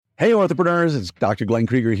Hey, Orthopreneurs, it's Dr. Glenn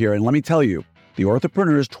Krieger here, and let me tell you, the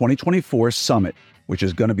Orthopreneurs 2024 Summit, which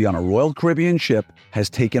is going to be on a Royal Caribbean ship,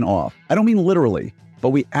 has taken off. I don't mean literally, but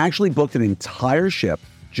we actually booked an entire ship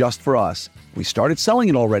just for us. We started selling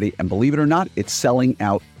it already, and believe it or not, it's selling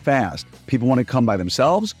out fast. People want to come by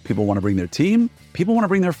themselves, people want to bring their team, people want to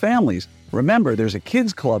bring their families. Remember, there's a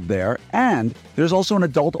kids club there, and there's also an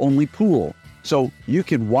adult-only pool. So you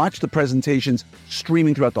can watch the presentations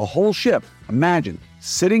streaming throughout the whole ship. Imagine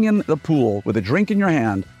sitting in the pool with a drink in your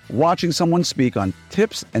hand, watching someone speak on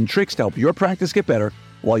tips and tricks to help your practice get better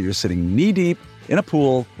while you're sitting knee-deep in a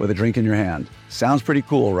pool with a drink in your hand. Sounds pretty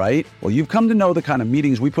cool, right? Well, you've come to know the kind of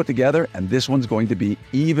meetings we put together, and this one's going to be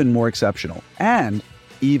even more exceptional and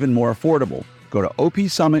even more affordable. Go to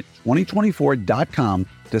opsummit2024.com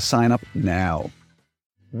to sign up now.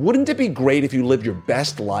 Wouldn't it be great if you lived your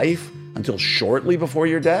best life until shortly before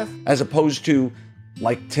your death, as opposed to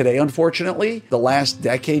like today, unfortunately? The last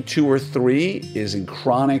decade, 2 or 3, is in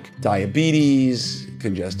chronic diabetes,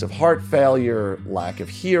 congestive heart failure, lack of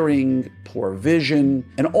hearing, poor vision,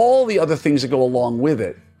 and all the other things that go along with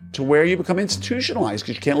it, to where you become institutionalized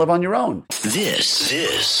because you can't live on your own. This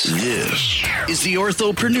is the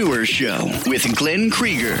Orthopreneur Show with Glenn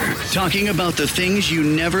Krieger, talking about the things you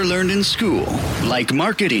never learned in school, like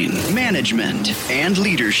marketing, management, and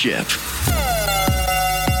leadership.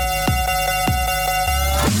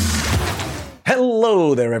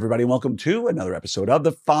 Hello there, everybody. Welcome to another episode of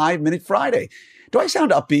the 5-Minute Friday. Do I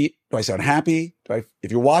sound upbeat? Do I sound happy?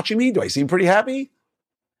 If you're watching me, do I seem pretty happy?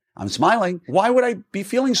 I'm smiling. Why would I be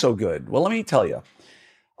feeling so good? Well, let me tell you.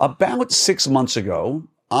 About 6 months ago,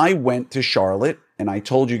 I went to Charlotte, and I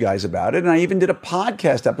told you guys about it, and I even did a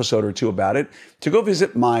podcast episode or 2 about it, to go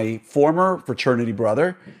visit my former fraternity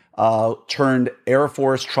brother, turned Air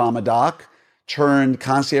Force trauma doc, turned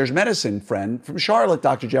concierge medicine friend from Charlotte,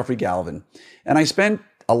 Dr. Jeffrey Galvin. And I spent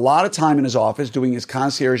a lot of time in his office doing his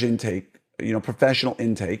concierge intake, professional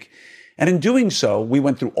intake. And in doing so, we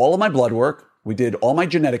went through all of my blood work. We did all my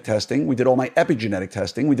genetic testing. We did all my epigenetic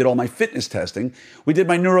testing. We did all my fitness testing. We did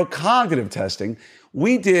my neurocognitive testing.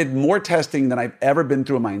 We did more testing than I've ever been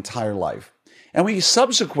through in my entire life. And we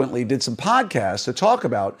subsequently did some podcasts to talk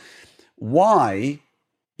about why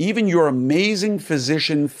even your amazing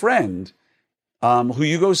physician friend, who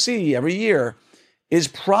you go see every year, is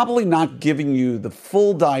probably not giving you the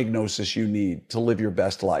full diagnosis you need to live your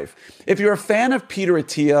best life. If you're a fan of Peter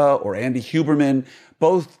Attia or Andy Huberman,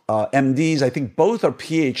 both MDs, I think both are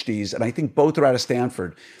PhDs, and I think both are out of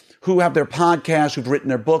Stanford, who have their podcasts, who've written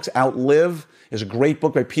their books. Outlive is a great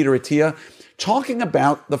book by Peter Attia, talking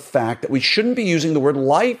about the fact that we shouldn't be using the word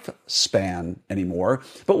lifespan anymore,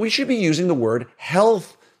 but we should be using the word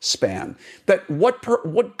health span. That what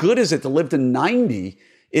good is it to live to 90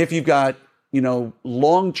 if you've got,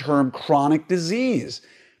 long-term chronic disease,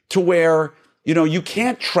 to where, you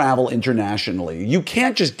can't travel internationally. You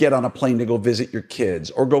can't just get on a plane to go visit your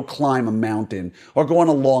kids or go climb a mountain or go on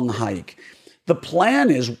a long hike. The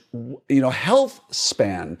plan is, health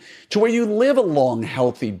span, to where you live a long,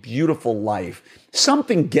 healthy, beautiful life.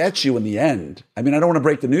 Something gets you in the end. I mean, I don't want to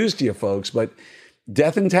break the news to you folks, but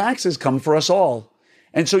death and taxes come for us all.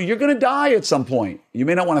 And so you're going to die at some point. You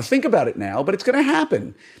may not want to think about it now, but it's going to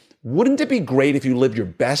happen. Wouldn't it be great if you lived your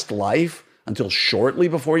best life until shortly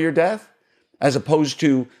before your death, as opposed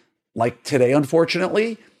to like today,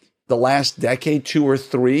 unfortunately? The last decade, 2 or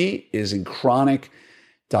 3, is in chronic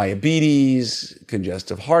diabetes,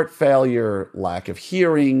 congestive heart failure, lack of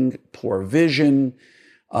hearing, poor vision,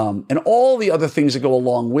 and all the other things that go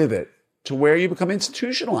along with it, to where you become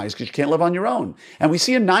institutionalized because you can't live on your own. And we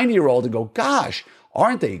see a 90-year-old and go, gosh,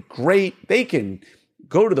 aren't they great? They can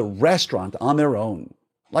go to the restaurant on their own.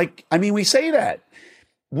 We say that.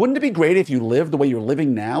 Wouldn't it be great if you lived the way you're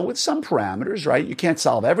living now with some parameters, right? You can't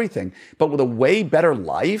solve everything, but with a way better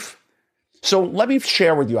life? So let me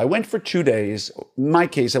share with you. I went for 2 days. In my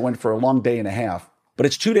case, I went for a long day and a half, but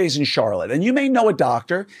it's 2 days in Charlotte. And you may know a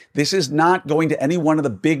doctor. This is not going to any one of the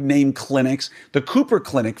big name clinics. The Cooper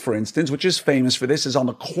Clinic, for instance, which is famous for this, is on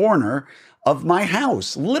the corner of my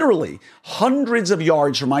house. Literally hundreds of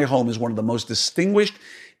yards from my home is one of the most distinguished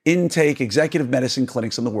intake executive medicine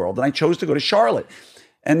clinics in the world. And I chose to go to Charlotte.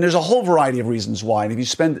 And there's a whole variety of reasons why. And if you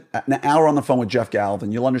spend an hour on the phone with Jeff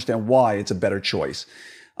Galvin, you'll understand why it's a better choice.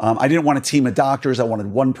 I didn't want a team of doctors. I wanted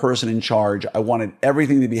one person in charge. I wanted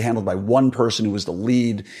everything to be handled by one person who was the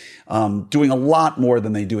lead, doing a lot more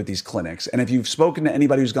than they do at these clinics. And if you've spoken to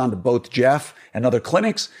anybody who's gone to both Jeff and other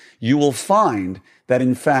clinics, you will find that,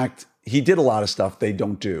 in fact, he did a lot of stuff they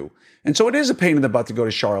don't do. And so it is a pain in the butt to go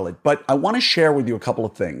to Charlotte. But I want to share with you a couple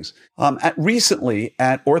of things. Recently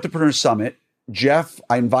at Orthopreneur Summit, Jeff,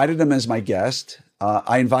 I invited him as my guest.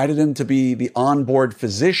 I invited him to be the onboard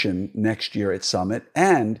physician next year at Summit,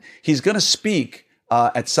 and he's going to speak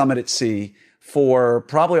at Summit at Sea for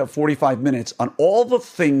probably about 45 minutes on all the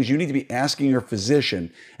things you need to be asking your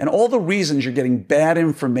physician and all the reasons you're getting bad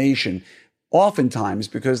information oftentimes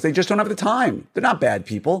because they just don't have the time. They're not bad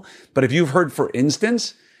people. But if you've heard, for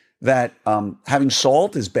instance, that having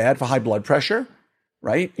salt is bad for high blood pressure,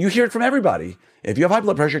 right? You hear it from everybody. If you have high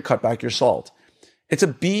blood pressure, cut back your salt. It's a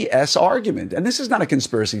BS argument. And this is not a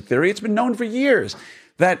conspiracy theory. It's been known for years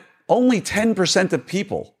that only 10% of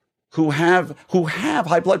people who have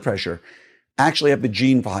high blood pressure actually have the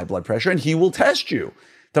gene for high blood pressure. And he will test you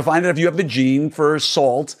to find out if you have the gene for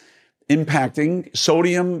salt impacting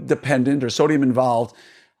sodium dependent or sodium involved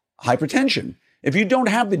hypertension. If you don't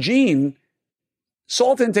have the gene,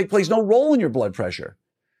 salt intake plays no role in your blood pressure.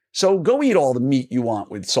 So go eat all the meat you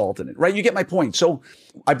want with salt in it, right? You get my point. So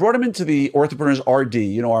I brought him into the Orthopreneurs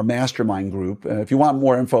RD, our mastermind group. If you want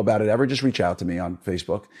more info about it ever, just reach out to me on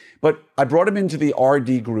Facebook. But I brought him into the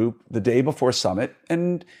RD group the day before Summit,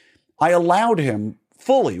 and I allowed him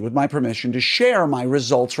fully, with my permission, to share my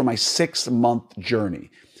results from my 6-month journey.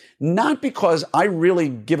 Not because I really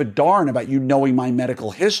give a darn about you knowing my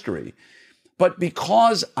medical history, but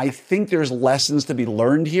because I think there's lessons to be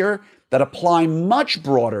learned here that apply much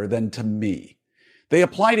broader than to me. They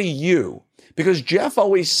apply to you because Jeff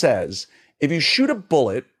always says, if you shoot a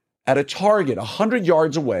bullet at a target 100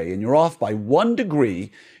 yards away and you're off by 1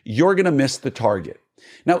 degree, you're going to miss the target.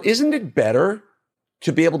 Now, isn't it better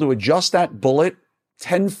to be able to adjust that bullet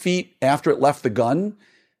 10 feet after it left the gun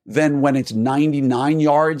than when it's 99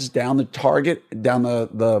 yards down the target, down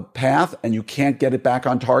the path, and you can't get it back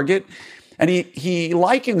on target? And he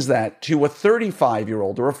likens that to a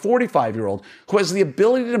 35-year-old or a 45-year-old who has the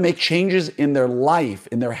ability to make changes in their life,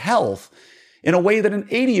 in their health, in a way that an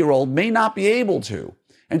 80-year-old may not be able to.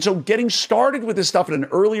 And so getting started with this stuff at an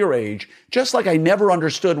earlier age, just like I never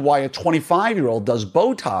understood why a 25-year-old does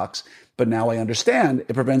Botox, but now I understand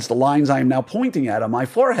it prevents the lines I am now pointing at on my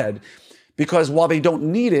forehead, because while they don't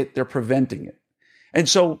need it, they're preventing it. And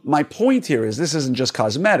so my point here is this isn't just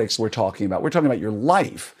cosmetics we're talking about. We're talking about your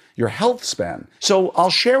life, your health span. So I'll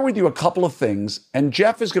share with you a couple of things, and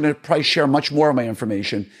Jeff is going to probably share much more of my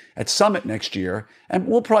information at Summit next year, and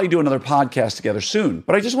we'll probably do another podcast together soon.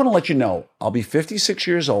 But I just want to let you know, I'll be 56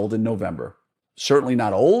 years old in November. Certainly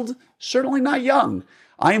not old, certainly not young.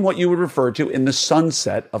 I am what you would refer to in the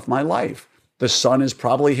sunset of my life. The sun has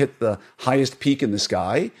probably hit the highest peak in the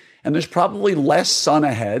sky, and there's probably less sun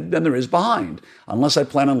ahead than there is behind, unless I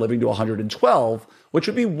plan on living to 112, which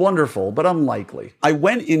would be wonderful, but unlikely. I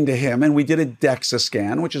went into him and we did a DEXA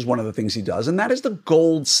scan, which is one of the things he does, and that is the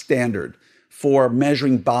gold standard for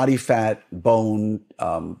measuring body fat, bone,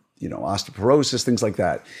 osteoporosis, things like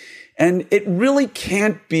that. And it really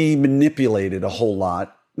can't be manipulated a whole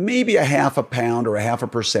lot, maybe a 0.5 pound or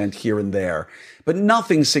 0.5% here and there, but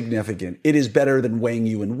nothing significant. It is better than weighing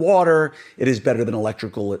you in water. It is better than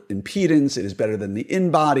electrical impedance. It is better than the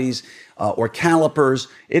InBodies or calipers.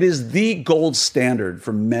 It is the gold standard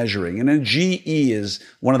for measuring. And a GE is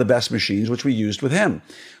one of the best machines, which we used with him.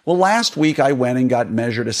 Well, last week I went and got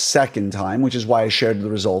measured a second time, which is why I shared the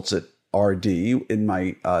results at RD in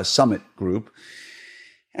my Summit group.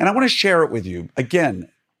 And I want to share it with you. Again,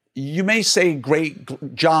 you may say,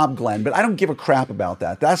 great job, Glenn, but I don't give a crap about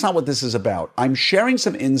that. That's not what this is about. I'm sharing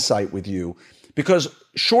some insight with you because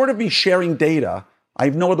short of me sharing data, I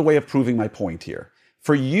have no other way of proving my point here.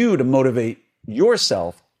 For you to motivate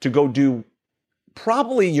yourself to go do,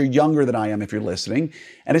 probably you're younger than I am if you're listening,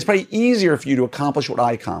 and it's probably easier for you to accomplish what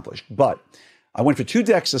I accomplished. But I went for 2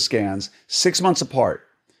 DEXA scans 6 months apart.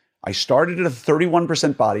 I started at a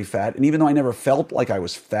 31% body fat, and even though I never felt like I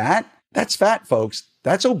was fat, that's fat, folks.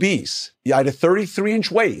 That's obese. I had a 33-inch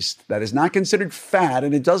waist. That is not considered fat,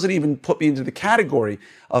 and it doesn't even put me into the category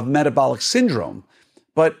of metabolic syndrome.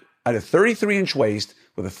 But I had a 33-inch waist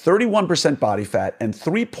with a 31% body fat and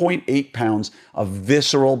 3.8 pounds of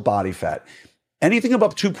visceral body fat. Anything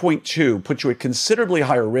above 2.2 puts you at considerably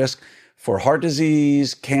higher risk for heart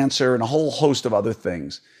disease, cancer, and a whole host of other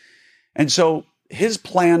things. And so his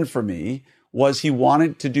plan for me was he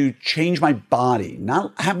wanted to change my body,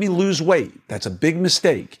 not have me lose weight. That's a big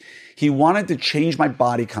mistake. He wanted to change my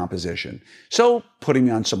body composition. So putting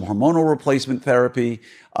me on some hormonal replacement therapy,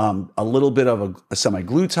 a little bit of a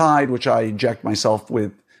semaglutide, which I inject myself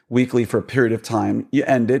with weekly for a period of time. You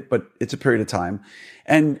end it, but it's a period of time.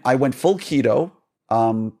 And I went full keto,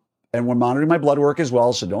 and we're monitoring my blood work as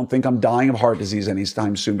well. So don't think I'm dying of heart disease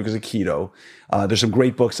anytime soon because of keto. There's some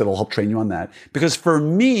great books that'll help train you on that. Because for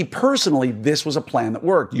me personally, this was a plan that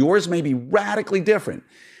worked. Yours may be radically different.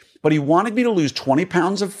 But he wanted me to lose 20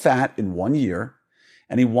 pounds of fat in 1 year.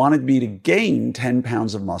 and he wanted me to gain 10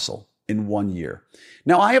 pounds of muscle in 1 year.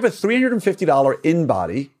 Now, I have a $350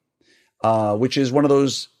 InBody, which is one of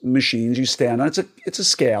those machines you stand on. It's a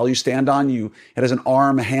scale you stand on. It has an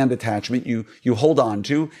arm, a hand attachment you hold on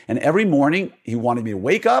to. And every morning he wanted me to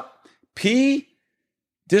wake up, pee,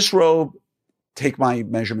 disrobe, take my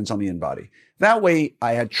measurements on the InBody. That way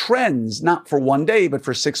I had trends, not for 1 day, but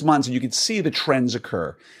for 6 months, and you could see the trends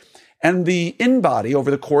occur. And the InBody over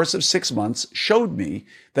the course of 6 months showed me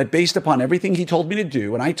that based upon everything he told me to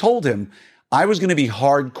do, and I told him I was going to be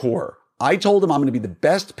hardcore. I told him I'm going to be the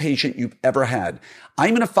best patient you've ever had.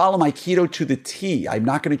 I'm going to follow my keto to the T. I'm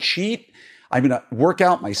not going to cheat. I'm going to work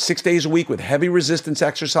out my 6 days a week with heavy resistance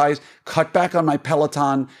exercise, cut back on my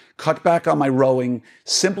Peloton, cut back on my rowing,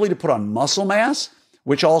 simply to put on muscle mass,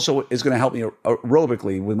 which also is going to help me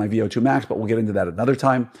aerobically with my VO2 max, but we'll get into that another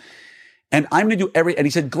time. And I'm going to do and he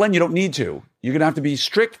said, Glenn, you don't need to. You're going to have to be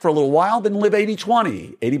strict for a little while, then live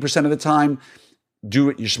 80-20. 80% of the time, do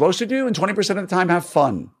what you're supposed to do, and 20% of the time, have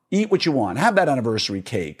fun. Eat what you want. Have that anniversary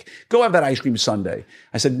cake. Go have that ice cream sundae.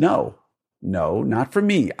 I said, no, not for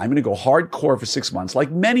me. I'm going to go hardcore for 6 months, like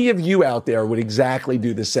many of you out there would exactly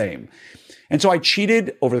do the same. And so I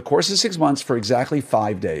cheated over the course of 6 months for exactly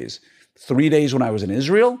 5 days. 3 days when I was in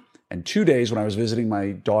Israel and 2 days when I was visiting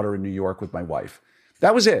my daughter in New York with my wife.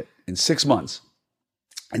 That was it in 6 months.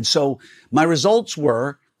 And so my results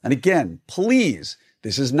were, and again, please,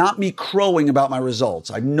 this is not me crowing about my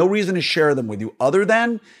results. I have no reason to share them with you other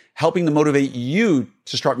than helping to motivate you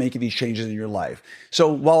to start making these changes in your life.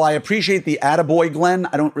 So while I appreciate the attaboy, Glenn,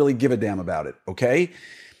 I don't really give a damn about it, okay?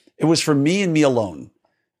 It was for me and me alone,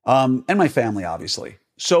 and my family, obviously.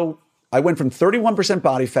 So I went from 31%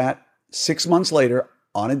 body fat 6 months later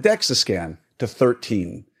on a DEXA scan to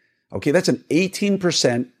 13. Okay, that's an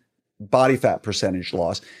 18% body fat percentage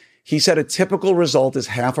loss. He said a typical result is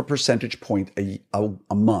 0.5 percentage point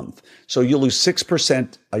a month. So you'll lose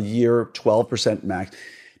 6% a year, 12% max.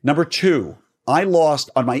 Number two, I lost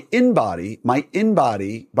on my InBody. My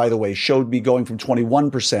InBody, by the way, showed me going from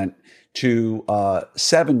 21% to 7%,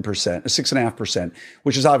 6.5%,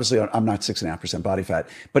 which is obviously, I'm not 6.5% body fat.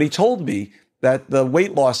 But he told me that the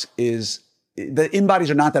weight loss the InBodies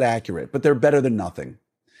are not that accurate, but they're better than nothing.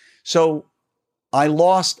 So I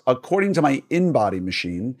lost, according to my InBody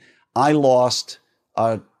machine, I lost,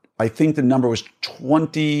 I think the number was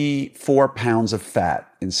 24 pounds of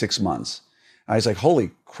fat in 6 months. I was like,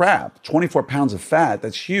 holy crap, 24 pounds of fat,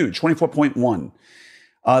 that's huge, 24.1.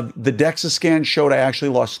 The DEXA scan showed I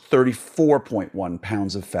actually lost 34.1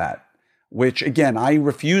 pounds of fat, which again, I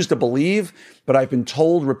refuse to believe, but I've been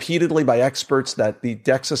told repeatedly by experts that the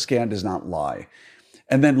DEXA scan does not lie.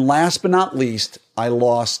 And then last but not least,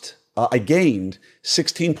 I gained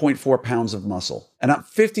 16.4 pounds of muscle. And I'm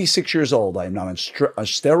 56 years old. I am not on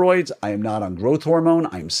steroids. I am not on growth hormone.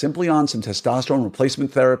 I am simply on some testosterone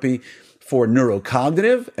replacement therapy for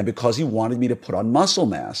neurocognitive and because he wanted me to put on muscle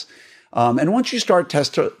mass. And once you start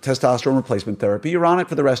testosterone replacement therapy, you're on it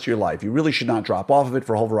for the rest of your life. You really should not drop off of it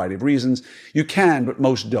for a whole variety of reasons. You can, but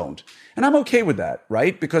most don't. And I'm okay with that,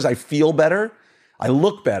 right? Because I feel better. I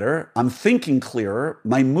look better. I'm thinking clearer.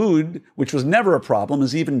 My mood, which was never a problem,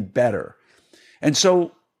 is even better. And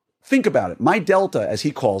so think about it. My delta, as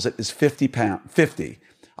he calls it, is 50.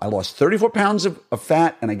 I lost 34 pounds of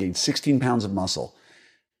fat and I gained 16 pounds of muscle.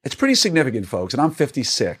 It's pretty significant, folks, and I'm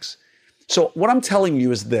 56. So what I'm telling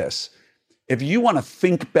you is this. If you want to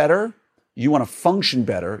think better, you want to function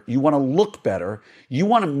better, you want to look better, you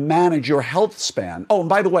want to manage your health span. Oh, and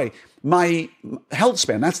by the way, my health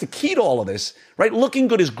span, that's the key to all of this, right? Looking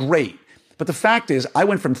good is great. But the fact is, I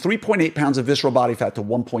went from 3.8 pounds of visceral body fat to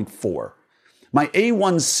 1.4. My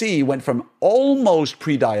A1C went from almost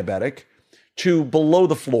pre-diabetic to below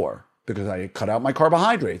the floor because I cut out my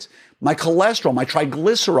carbohydrates. My cholesterol, my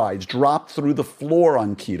triglycerides dropped through the floor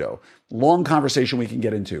on keto. Long conversation we can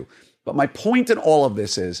get into. But my point in all of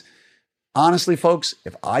this is, honestly, folks,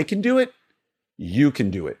 if I can do it, you can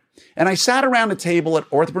do it. And I sat around a table at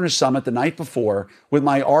Orthopreneur Summit the night before with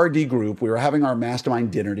my RD group. We were having our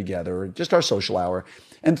mastermind dinner together, just our social hour.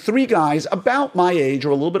 And 3 guys about my age or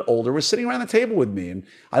a little bit older were sitting around the table with me. And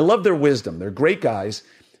I love their wisdom. They're great guys.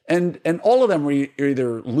 And all of them were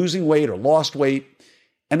either losing weight or lost weight.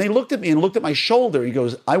 And they looked at me and looked at my shoulder. He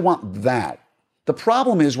goes, I want that. The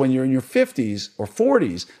problem is when you're in your 50s or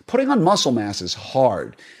 40s, putting on muscle mass is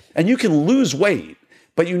hard. And you can lose weight,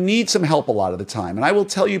 but you need some help a lot of the time. And I will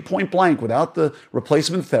tell you point blank, without the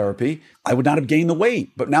replacement therapy, I would not have gained the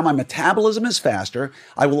weight. But now my metabolism is faster.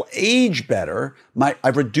 I will age better.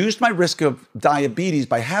 I've reduced my risk of diabetes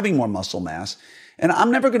by having more muscle mass. And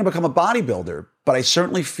I'm never going to become a bodybuilder, but I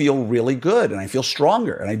certainly feel really good and I feel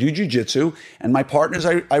stronger. And I do jujitsu, and my partners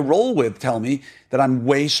I roll with tell me that I'm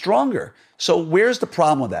way stronger. So where's the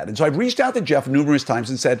problem with that? And so I've reached out to Jeff numerous times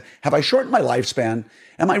and said, have I shortened my lifespan?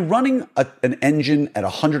 Am I running an engine at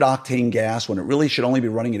 100 octane gas when it really should only be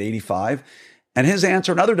running at 85? And his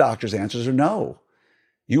answer and other doctors' answers are no.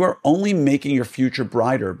 You are only making your future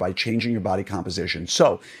brighter by changing your body composition.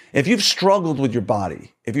 So if you've struggled with your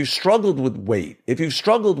body, if you've struggled with weight, if you've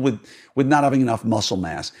struggled with not having enough muscle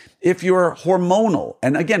mass, if you're hormonal,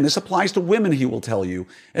 and again, this applies to women, he will tell you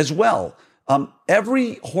as well.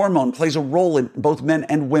 Every hormone plays a role in both men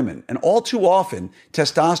and women. And all too often,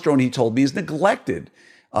 testosterone, he told me, is neglected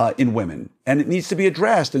in women, and it needs to be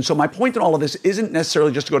addressed. And so my point in all of this isn't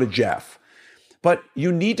necessarily just to go to Jeff, but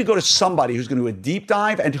you need to go to somebody who's going to do a deep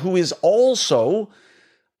dive and who is also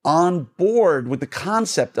on board with the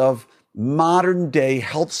concept of modern day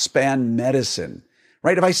health span medicine,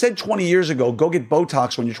 right? If I said 20 years ago, go get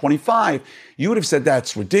Botox when you're 25, you would have said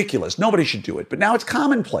that's ridiculous. Nobody should do it. But now it's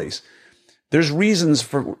commonplace. There's reasons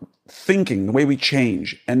for thinking, the way we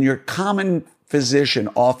change, and your common physician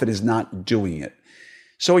often is not doing it.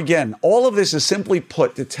 So again, all of this is simply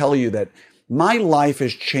put to tell you that my life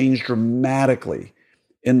has changed dramatically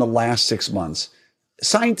in the last 6 months.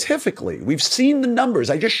 Scientifically, we've seen the numbers.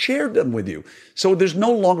 I just shared them with you. So there's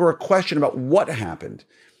no longer a question about what happened.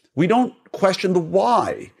 We don't question the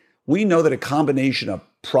why. We know that a combination of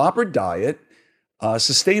proper diet,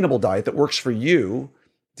 sustainable diet that works for you,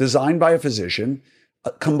 designed by a physician,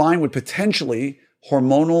 combined with potentially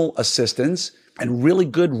hormonal assistance and really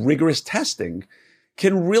good rigorous testing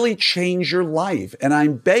can really change your life. And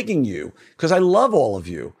I'm begging you, because I love all of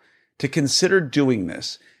you, to consider doing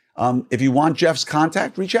this. If you want Jeff's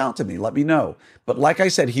contact, reach out to me. Let me know. But like I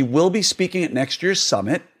said, he will be speaking at next year's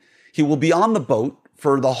summit. He will be on the boat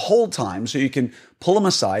for the whole time, so you can pull him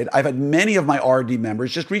aside. I've had many of my RD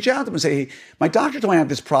members just reach out to him and say, hey, my doctor told me I have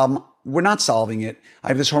this problem. We're not solving it. I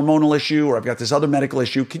have this hormonal issue, or I've got this other medical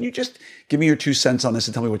issue. Can you just give me your 2 cents on this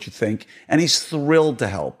and tell me what you think? And he's thrilled to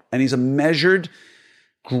help. And he's a measured,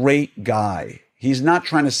 great guy. He's not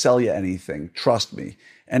trying to sell you anything. Trust me.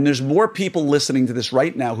 And there's more people listening to this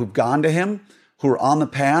right now who've gone to him, who are on the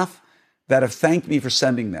path, that have thanked me for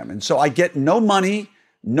sending them. And so I get no money,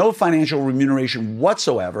 no financial remuneration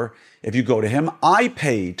whatsoever if you go to him. I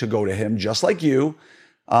pay to go to him, just like you.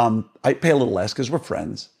 I pay a little less because we're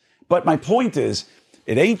friends. But my point is,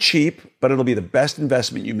 it ain't cheap, but it'll be the best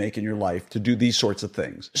investment you make in your life to do these sorts of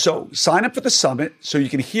things. So sign up for the summit so you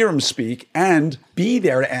can hear him speak and be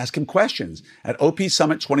there to ask him questions at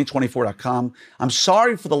opsummit2024.com. I'm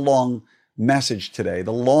sorry for the long message today,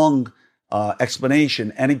 the long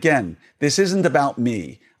explanation. And again, this isn't about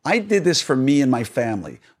me. I did this for me and my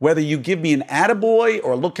family. Whether you give me an attaboy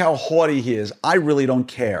or look how haughty he is, I really don't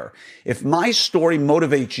care. If my story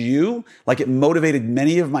motivates you, like it motivated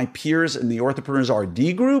many of my peers in the Orthopreneurs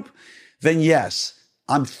RD group, then yes,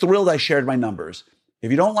 I'm thrilled I shared my numbers. If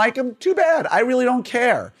you don't like them, too bad. I really don't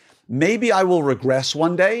care. Maybe I will regress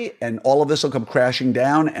one day and all of this will come crashing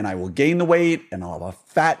down and I will gain the weight and I'll have a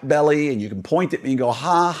fat belly and you can point at me and go,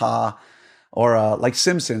 ha ha, or like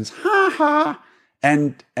Simpsons, ha ha,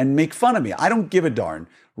 and make fun of me. I don't give a darn.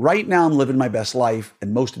 Right now, I'm living my best life.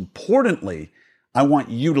 And most importantly, I want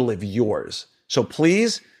you to live yours. So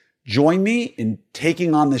please join me in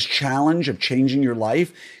taking on this challenge of changing your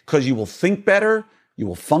life, because you will think better, you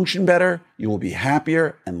will function better, you will be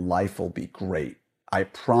happier, and life will be great. I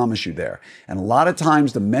promise you there. And a lot of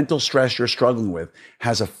times, the mental stress you're struggling with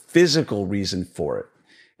has a physical reason for it.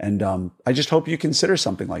 And I just hope you consider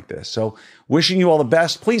something like this. So wishing you all the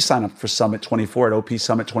best. Please sign up for Summit 24 at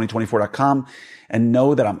opsummit2024.com and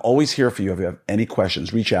know that I'm always here for you. If you have any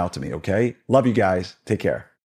questions, reach out to me, okay? Love you guys. Take care.